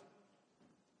life?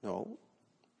 No.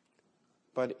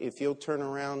 But if you'll turn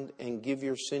around and give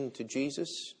your sin to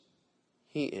Jesus,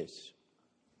 he is.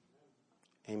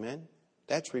 Amen?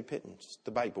 That's repentance,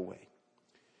 the Bible way.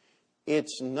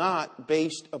 It's not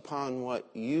based upon what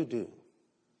you do.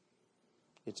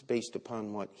 It's based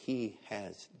upon what he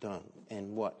has done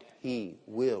and what he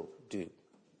will do.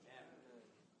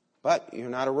 But you're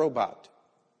not a robot.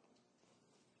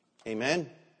 Amen?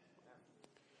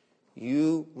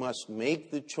 You must make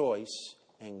the choice,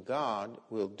 and God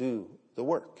will do the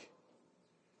work.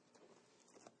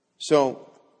 So,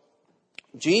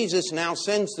 Jesus now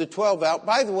sends the 12 out.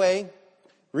 By the way,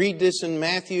 read this in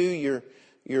Matthew.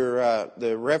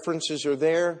 The references are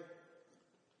there.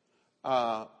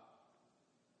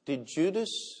 Did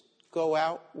Judas go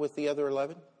out with the other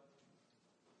 11?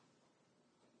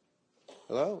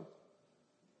 Hello?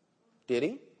 Did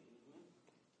he?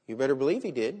 You better believe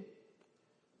he did.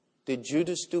 Did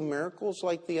Judas do miracles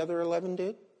like the other 11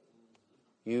 did?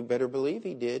 You better believe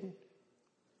he did.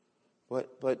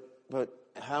 But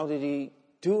how did he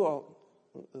do all.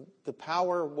 The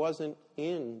power wasn't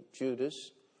in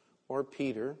Judas or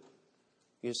Peter.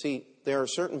 You see, there are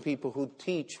certain people who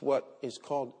teach what is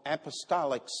called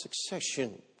apostolic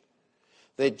succession.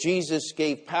 That Jesus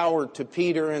gave power to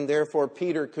Peter, and therefore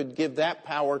Peter could give that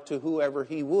power to whoever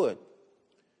he would.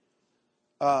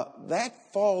 That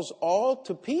falls all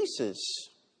to pieces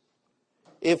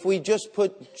if we just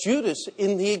put Judas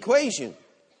in the equation.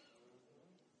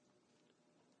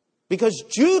 Because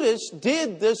Judas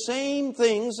did the same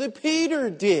things that Peter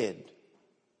did.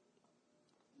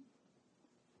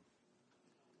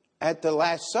 At the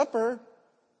Last Supper,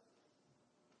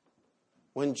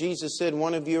 when Jesus said,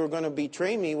 one of you are going to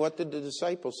betray me, what did the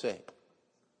disciples say?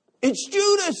 It's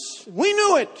Judas! We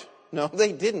knew it! No,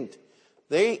 they didn't.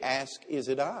 They asked, is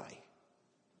it I?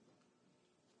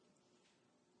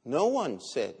 No one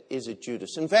said, is it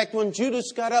Judas? In fact, when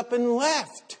Judas got up and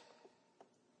left,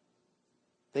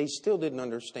 they still didn't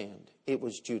understand it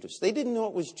was Judas. They didn't know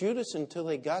it was Judas until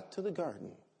they got to the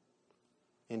garden.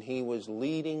 And he was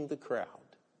leading the crowd.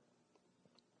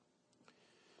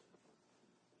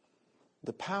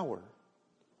 The power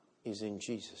is in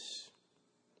Jesus.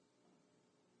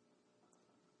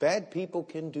 Bad people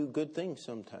can do good things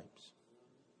sometimes.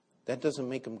 That doesn't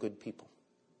make them good people.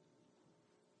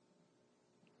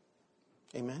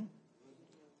 Amen?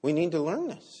 We need to learn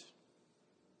this.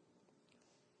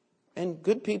 And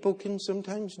good people can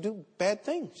sometimes do bad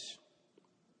things.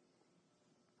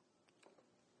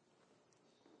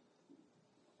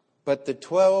 But the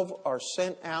 12 are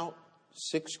sent out,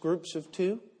 6 groups of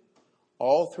 2,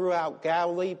 all throughout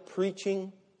Galilee,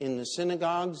 preaching in the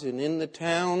synagogues and in the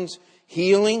towns,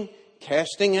 healing,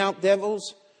 casting out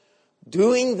devils,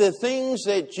 doing the things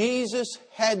that Jesus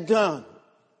had done.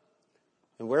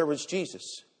 And where was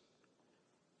Jesus?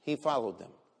 He followed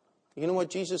them. You know what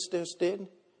Jesus just did?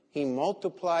 He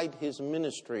multiplied his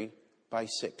ministry by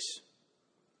 6.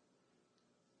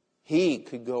 He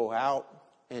could go out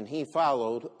and he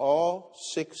followed all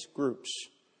 6 groups.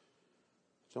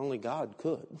 It's only God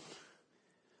could.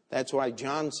 That's why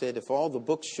John said if all the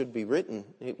books should be written,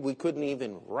 we couldn't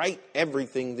even write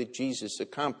everything that Jesus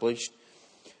accomplished.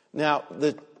 Now,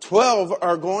 the 12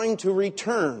 are going to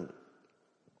return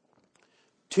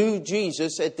to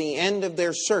Jesus at the end of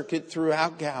their circuit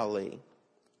throughout Galilee.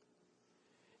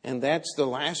 And that's the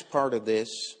last part of this.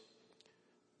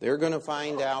 They're going to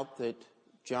find out that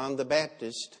John the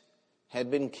Baptist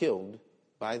had been killed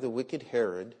by the wicked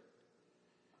Herod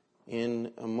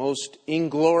in a most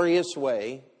inglorious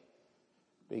way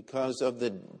because of the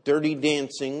dirty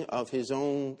dancing of his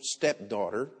own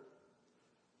stepdaughter.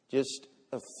 Just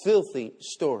a filthy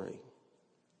story.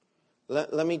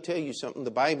 Let me tell you something.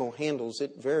 The Bible handles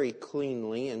it very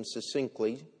cleanly and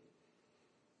succinctly.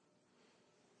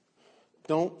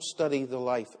 Don't study the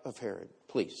life of Herod,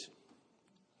 please.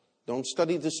 Don't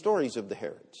study the stories of the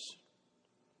Herods.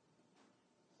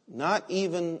 Not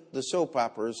even the soap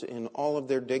operas in all of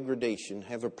their degradation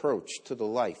have approached to the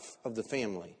life of the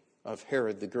family of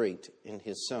Herod the Great and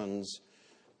his sons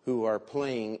who are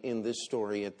playing in this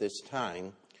story at this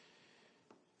time.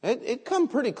 It come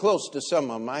pretty close to some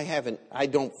of them. I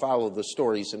don't follow the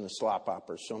stories in the slop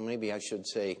opera, so maybe I should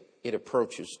say it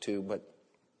approaches to, but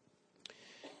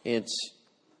it's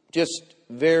just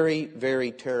very,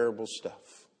 very terrible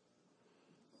stuff.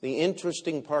 The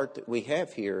interesting part that we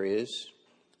have here is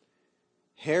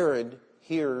Herod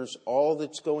hears all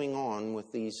that's going on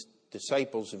with these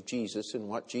disciples of Jesus and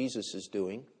what Jesus is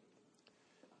doing.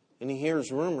 And he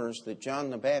hears rumors that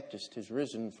John the Baptist has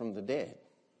risen from the dead.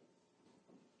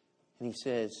 And he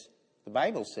says, the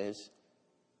Bible says,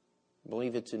 I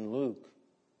believe it's in Luke,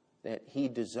 that he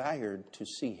desired to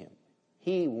see him.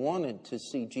 He wanted to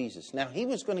see Jesus. Now, he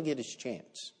was going to get his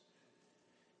chance.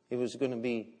 It was going to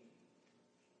be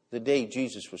the day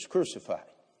Jesus was crucified.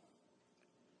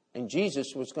 And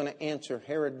Jesus was going to answer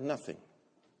Herod nothing.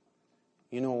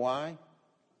 You know why?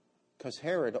 Because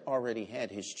Herod already had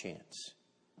his chance.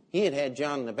 He had had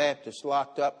John the Baptist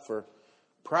locked up for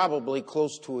probably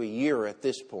close to a year at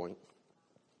this point.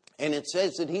 And it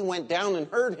says that he went down and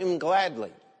heard him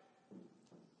gladly.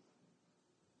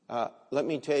 Let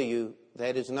me tell you,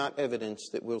 that is not evidence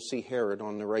that we'll see Herod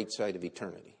on the right side of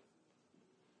eternity.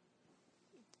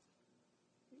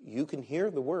 You can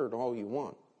hear the word all you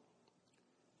want,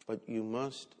 but you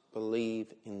must believe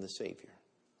in the Savior.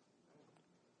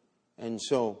 And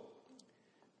so,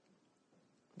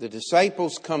 the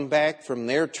disciples come back from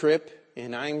their trip,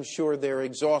 and I'm sure they're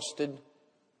exhausted,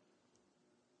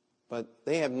 but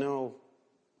they have no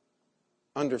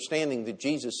understanding that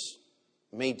Jesus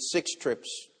made 6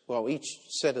 trips. Well, each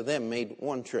set of them made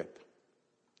 1 trip.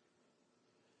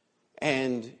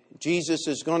 And Jesus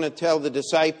is going to tell the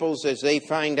disciples as they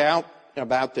find out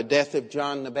about the death of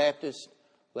John the Baptist,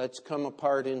 let's come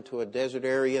apart into a desert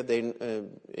area.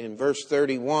 In verse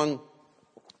 31,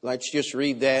 let's just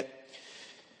read that.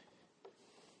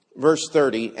 Verse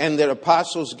 30, and the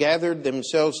apostles gathered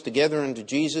themselves together unto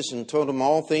Jesus and told him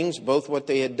all things, both what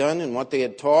they had done and what they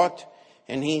had taught.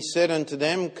 And he said unto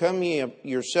them, come ye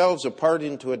yourselves apart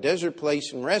into a desert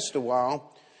place and rest a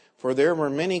while, for there were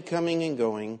many coming and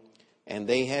going, and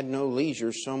they had no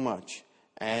leisure so much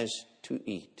as to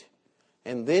eat.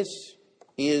 And this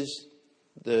is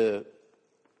the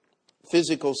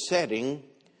physical setting.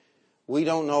 We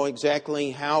don't know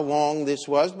exactly how long this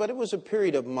was, but it was a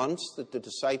period of months that the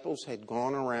disciples had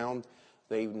gone around.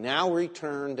 They now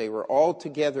returned. They were all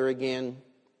together again.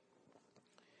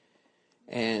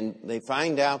 And they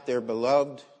find out their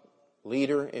beloved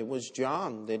leader, it was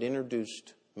John that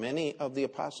introduced many of the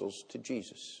apostles to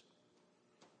Jesus.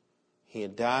 He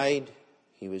had died.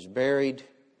 He was buried.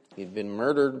 He had been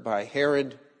murdered by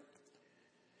Herod.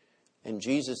 And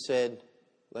Jesus said,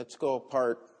 let's go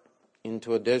apart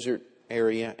into a desert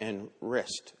area and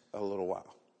rest a little while.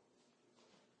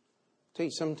 I'll tell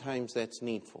you, sometimes that's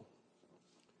needful.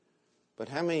 But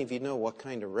how many of you know what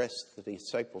kind of rest the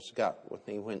disciples got when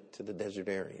they went to the desert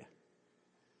area?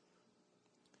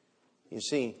 You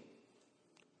see,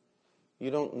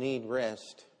 you don't need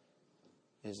rest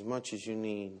as much as you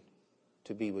need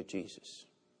to be with Jesus.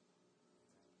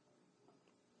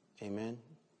 Amen?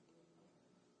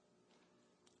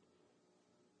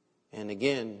 And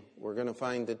again, we're going to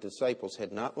find that disciples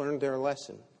had not learned their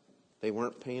lesson. They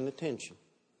weren't paying attention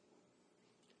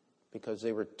because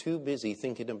they were too busy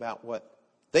thinking about what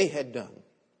they had done.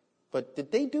 But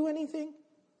did they do anything?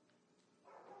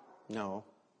 No.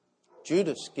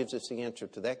 Judas gives us the answer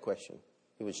to that question.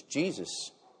 It was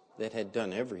Jesus that had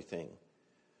done everything.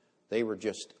 They were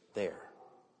just there.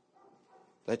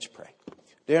 Let's pray.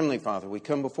 Dear Heavenly Father, we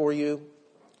come before you.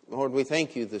 Lord, we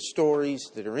thank you, the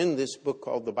stories that are in this book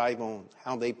called the Bible,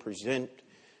 how they present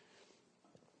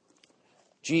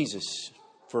Jesus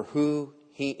for who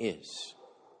he is.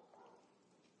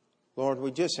 Lord,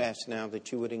 we just ask now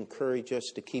that you would encourage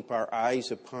us to keep our eyes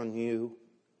upon you.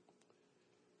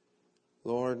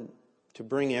 Lord, to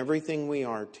bring everything we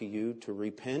are to you, to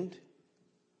repent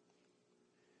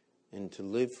and to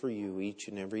live for you each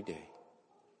and every day.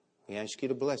 We ask you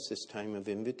to bless this time of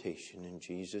invitation. In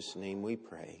Jesus' name we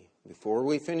pray. Before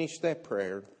we finish that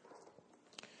prayer,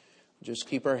 just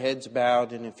keep our heads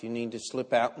bowed. And if you need to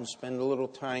slip out and spend a little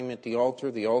time at the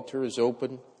altar is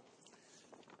open.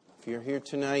 If you're here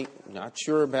tonight, not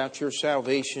sure about your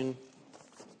salvation,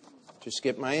 just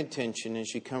get my attention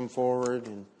as you come forward.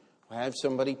 And we'll have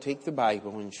somebody take the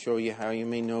Bible and show you how you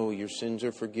may know your sins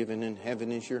are forgiven and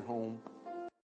heaven is your home.